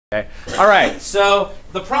Okay. All right. So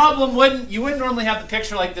the problem you wouldn't normally have the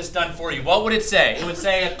picture like this done for you. What would it say? It would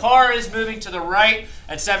say a car is moving to the right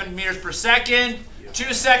at 7 meters per second.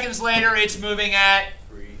 2 seconds later, it's moving at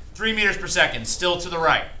 3 meters per second, still to the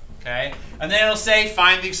right. Okay. And then it'll say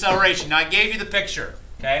find the acceleration. Now I gave you the picture.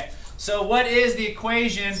 Okay. So what is the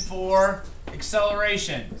equation for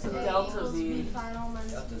acceleration? Delta V.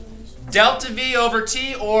 Delta V over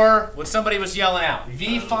T, or what somebody was yelling out,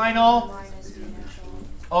 V final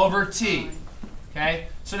over T. Okay?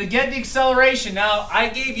 So to get the acceleration, now I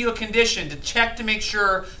gave you a condition to check to make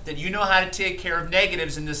sure that you know how to take care of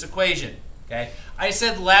negatives in this equation. Okay? I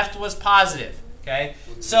said left was positive. Okay?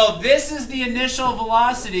 So this is the initial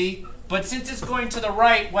velocity, but since it's going to the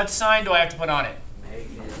right, what sign do I have to put on it?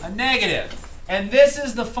 Negative. A negative. And this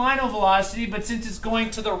is the final velocity, but since it's going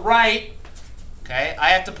to the right, okay,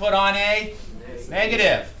 I have to put on a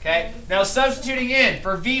negative. Okay? Now substituting in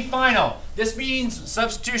for V final, this means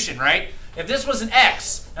substitution, right? If this was an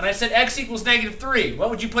x, and I said x equals -3, what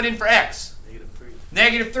would you put in for x?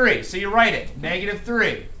 -3. So you write it,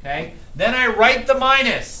 -3. Okay? Then I write the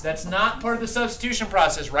minus. That's not part of the substitution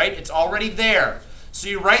process, right? It's already there. So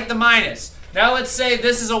you write the minus. Now let's say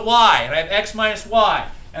this is a y, and I have x minus y.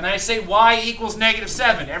 And I say y equals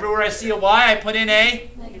 -7. Everywhere I see a y, I put in a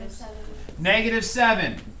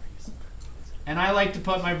 -7. And I like to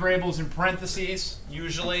put my variables in parentheses,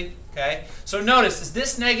 usually. Okay. So notice, is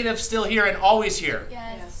this negative still here and always here?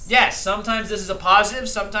 Yes. Yes. Sometimes this is a positive,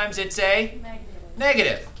 sometimes it's a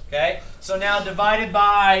negative. Okay. So now divided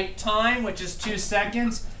by time, which is 2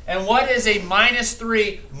 seconds. And what is a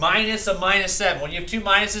 -3 minus a -7? When you have two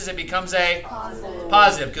minuses, it becomes a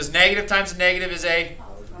positive, because negative times a negative is a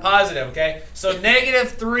positive. Okay. So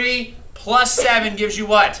 -3 plus 7 gives you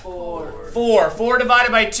what? 4. 4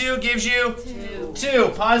 divided by 2 gives you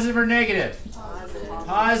 2. Positive or negative?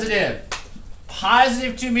 Positive.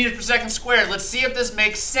 Positive 2 meters per second squared. Let's see if this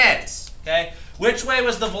makes sense. Okay. Which way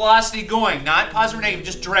was the velocity going? Not positive or negative,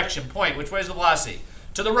 just direction, point. Which way is the velocity?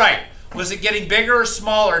 To the right. Was it getting bigger or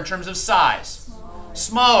smaller in terms of size?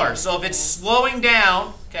 Smaller. So if it's slowing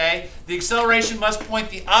down, okay, the acceleration must point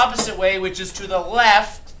the opposite way, which is to the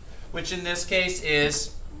left, which in this case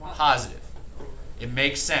is positive. It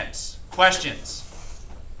makes sense. Questions?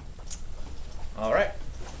 All right.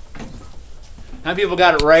 How many people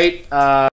got it right?